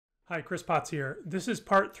Hi, Chris Potts here. This is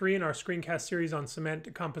part 3 in our screencast series on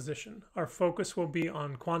semantic composition. Our focus will be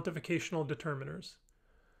on quantificational determiners.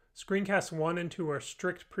 Screencasts 1 and 2 are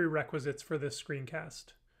strict prerequisites for this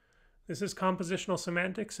screencast. This is compositional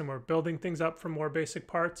semantics, and we're building things up from more basic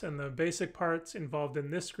parts, and the basic parts involved in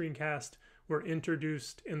this screencast were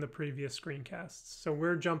introduced in the previous screencasts. So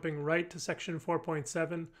we're jumping right to section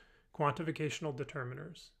 4.7, quantificational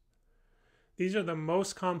determiners. These are the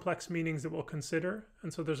most complex meanings that we'll consider,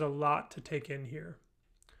 and so there's a lot to take in here.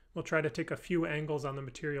 We'll try to take a few angles on the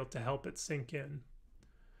material to help it sink in.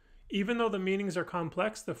 Even though the meanings are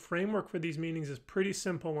complex, the framework for these meanings is pretty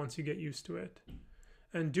simple once you get used to it.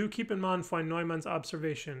 And do keep in mind von Neumann's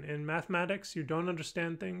observation. In mathematics, you don't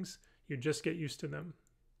understand things, you just get used to them.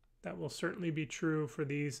 That will certainly be true for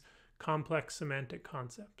these complex semantic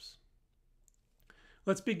concepts.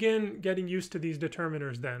 Let's begin getting used to these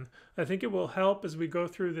determiners then. I think it will help as we go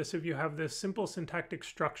through this if you have this simple syntactic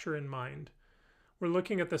structure in mind. We're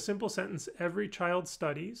looking at the simple sentence, every child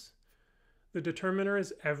studies. The determiner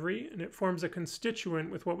is every, and it forms a constituent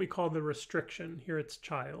with what we call the restriction. Here it's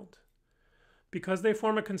child. Because they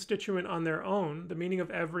form a constituent on their own, the meaning of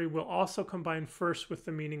every will also combine first with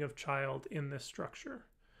the meaning of child in this structure.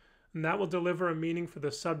 And that will deliver a meaning for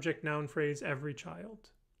the subject-noun phrase, every child.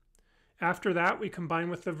 After that, we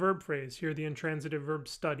combine with the verb phrase, here the intransitive verb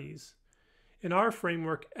studies. In our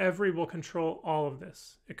framework, every will control all of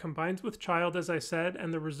this. It combines with child, as I said,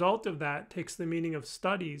 and the result of that takes the meaning of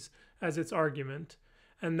studies as its argument,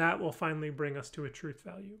 and that will finally bring us to a truth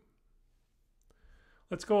value.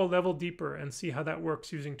 Let's go a level deeper and see how that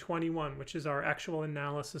works using 21, which is our actual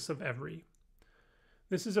analysis of every.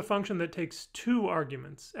 This is a function that takes two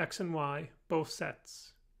arguments, x and y, both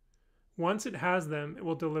sets. Once it has them, it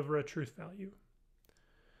will deliver a truth value.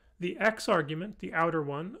 The x argument, the outer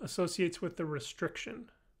one, associates with the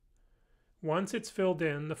restriction. Once it's filled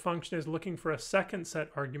in, the function is looking for a second set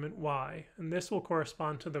argument, y, and this will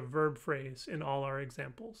correspond to the verb phrase in all our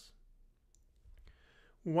examples.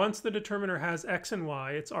 Once the determiner has x and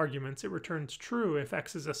y, its arguments, it returns true if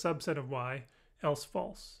x is a subset of y, else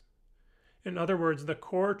false. In other words, the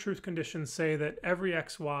core truth conditions say that every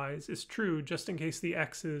x y's is true just in case the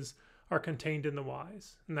x's are contained in the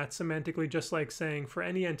y's. And that's semantically just like saying for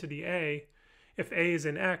any entity A, if A is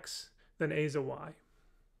in X, then A is a Y.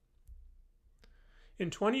 In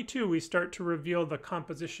 22, we start to reveal the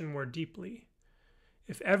composition more deeply.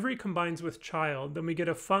 If every combines with child, then we get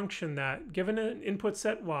a function that, given an input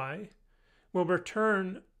set Y, will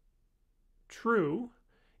return true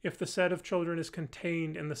if the set of children is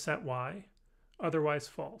contained in the set Y, otherwise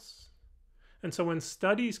false. And so when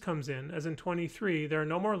studies comes in, as in 23, there are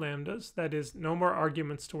no more lambdas, that is, no more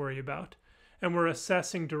arguments to worry about, and we're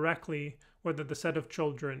assessing directly whether the set of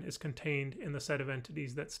children is contained in the set of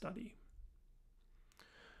entities that study.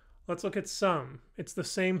 Let's look at sum. It's the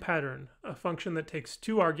same pattern, a function that takes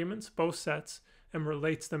two arguments, both sets, and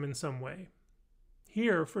relates them in some way.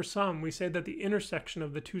 Here, for sum, we say that the intersection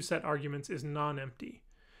of the two set arguments is non-empty.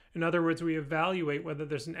 In other words, we evaluate whether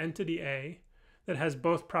there's an entity A that has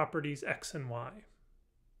both properties x and y.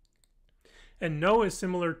 And no is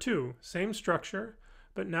similar too, same structure,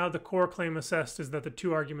 but now the core claim assessed is that the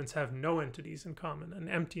two arguments have no entities in common, an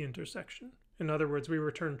empty intersection. In other words, we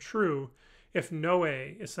return true if no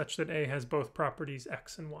A is such that A has both properties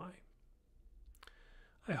x and y.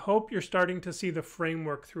 I hope you're starting to see the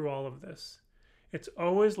framework through all of this. It's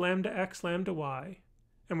always lambda x, lambda y,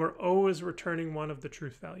 and we're always returning one of the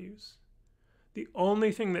truth values. The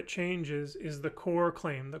only thing that changes is the core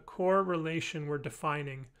claim, the core relation we're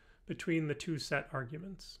defining between the two set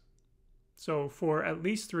arguments. So for at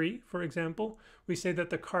least 3, for example, we say that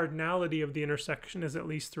the cardinality of the intersection is at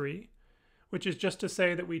least 3, which is just to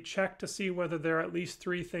say that we check to see whether there are at least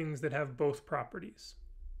 3 things that have both properties.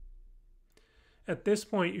 At this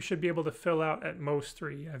point, you should be able to fill out at most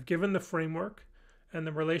 3. I've given the framework, and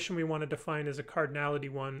the relation we want to define is a cardinality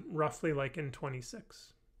one, roughly like in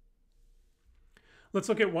 26. Let's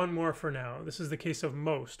look at one more for now. This is the case of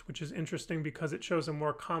most, which is interesting because it shows a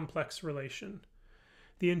more complex relation.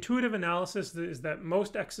 The intuitive analysis is that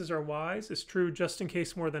most x's are y's is true just in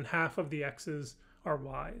case more than half of the x's are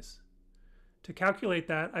y's. To calculate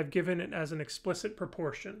that, I've given it as an explicit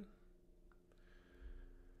proportion.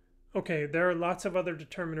 Okay, there are lots of other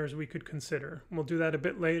determiners we could consider. We'll do that a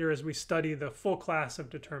bit later as we study the full class of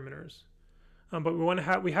determiners. But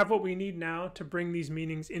we have what we need now to bring these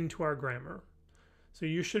meanings into our grammar. So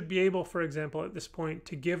you should be able, for example, at this point,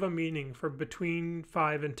 to give a meaning for between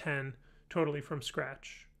 5 and 10 totally from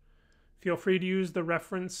scratch. Feel free to use the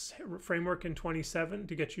reference framework in 27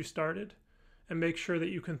 to get you started. and make sure that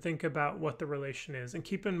you can think about what the relation is. And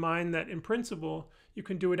keep in mind that in principle, you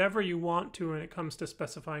can do whatever you want to when it comes to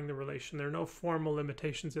specifying the relation. There are no formal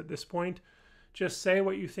limitations at this point. Just say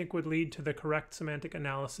what you think would lead to the correct semantic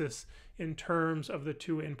analysis in terms of the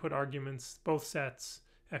two input arguments, both sets,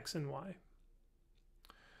 x and y.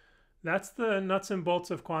 That's the nuts and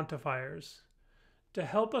bolts of quantifiers. To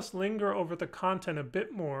help us linger over the content a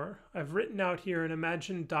bit more, I've written out here an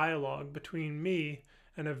imagined dialogue between me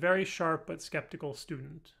and a very sharp but skeptical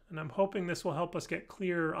student. And I'm hoping this will help us get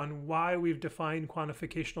clear on why we've defined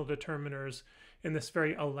quantificational determiners in this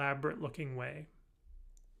very elaborate looking way.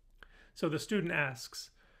 So the student asks,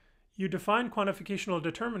 you define quantificational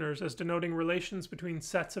determiners as denoting relations between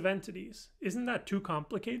sets of entities. Isn't that too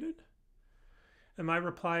complicated? And my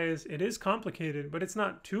reply is, it is complicated, but it's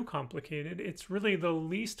not too complicated. It's really the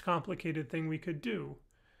least complicated thing we could do.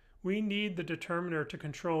 We need the determiner to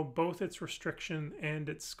control both its restriction and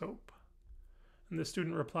its scope. And the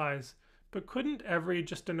student replies, but couldn't every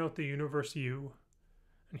just denote the universe U?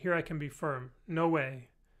 And here I can be firm, no way.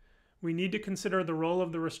 We need to consider the role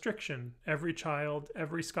of the restriction, every child,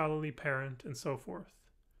 every scholarly parent, and so forth.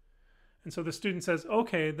 And so the student says,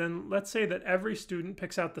 okay, then let's say that every student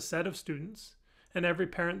picks out the set of students, and every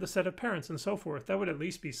parent the set of parents, and so forth. That would at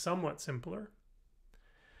least be somewhat simpler.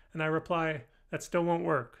 And I reply, that still won't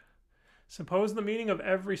work. Suppose the meaning of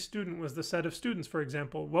every student was the set of students, for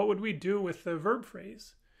example. What would we do with the verb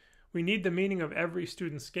phrase? We need the meaning of every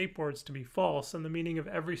student skateboards to be false and the meaning of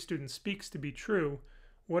every student speaks to be true.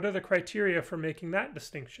 What are the criteria for making that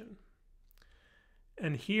distinction?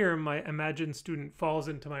 And here my imagined student falls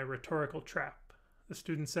into my rhetorical trap. The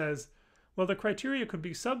student says, well, the criteria could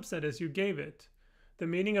be subset as you gave it. The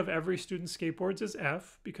meaning of every student skateboards is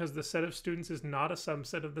F because the set of students is not a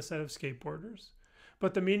subset of the set of skateboarders.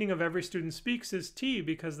 But the meaning of every student speaks is T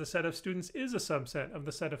because the set of students is a subset of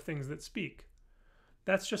the set of things that speak.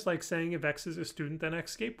 That's just like saying if X is a student, then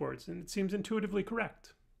X skateboards, and it seems intuitively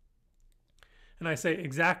correct. And I say,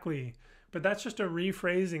 exactly, but that's just a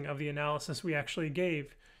rephrasing of the analysis we actually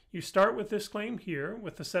gave. You start with this claim here,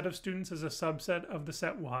 with the set of students as a subset of the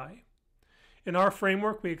set Y. In our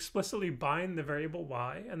framework, we explicitly bind the variable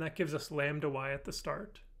Y, and that gives us lambda Y at the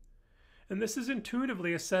start. And this is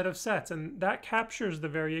intuitively a set of sets, and that captures the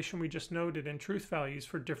variation we just noted in truth values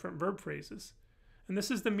for different verb phrases. And this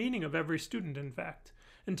is the meaning of every student, in fact.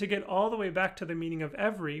 And to get all the way back to the meaning of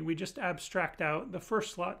every, we just abstract out the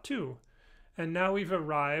first slot too. And now we've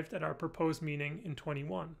arrived at our proposed meaning in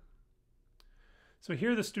 21. So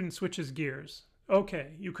here the student switches gears.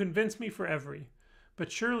 Okay, you convinced me for every,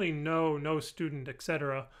 but surely no student,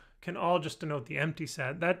 etc. can all just denote the empty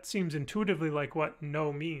set. That seems intuitively like what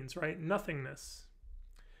no means, right? Nothingness.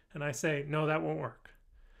 And I say, no, that won't work.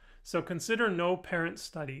 So consider no parent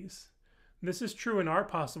studies. This is true in our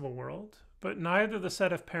possible world, but neither the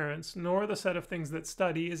set of parents nor the set of things that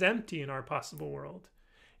study is empty in our possible world.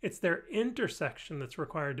 It's their intersection that's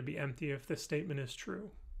required to be empty if this statement is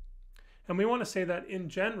true. And we want to say that in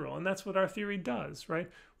general, and that's what our theory does, right?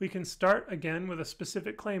 We can start again with a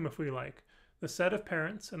specific claim if we like. The set of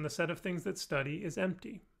parents and the set of things that study is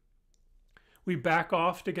empty. We back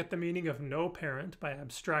off to get the meaning of no parent by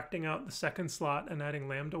abstracting out the second slot and adding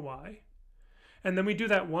lambda Y. And then we do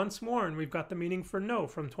that once more and we've got the meaning for no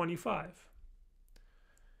from 25.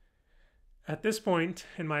 At this point,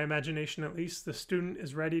 in my imagination at least, the student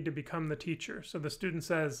is ready to become the teacher. So the student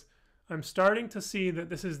says, I'm starting to see that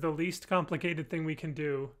this is the least complicated thing we can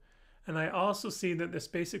do. And I also see that this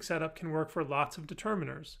basic setup can work for lots of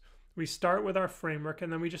determiners. We start with our framework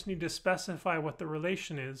and then we just need to specify what the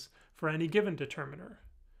relation is for any given determiner.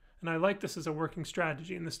 And I like this as a working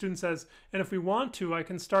strategy. And the student says, and if we want to, I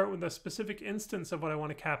can start with a specific instance of what I want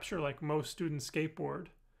to capture, like most students skateboard.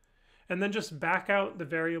 And then just back out the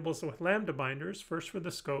variables with lambda binders, first for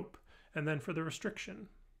the scope and then for the restriction.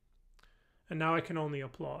 And now I can only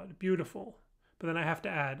applaud. Beautiful. But then I have to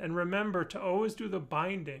add, and remember to always do the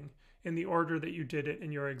binding in the order that you did it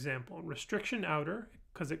in your example. Restriction outer,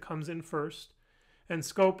 because it comes in first, and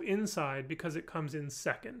scope inside because it comes in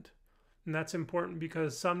second. And that's important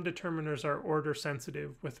because some determiners are order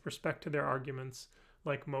sensitive with respect to their arguments,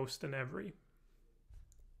 like most and every.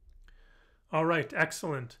 All right,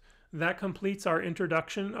 excellent. That completes our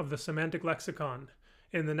introduction of the semantic lexicon.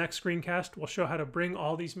 In the next screencast, we'll show how to bring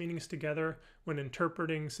all these meanings together when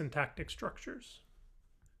interpreting syntactic structures.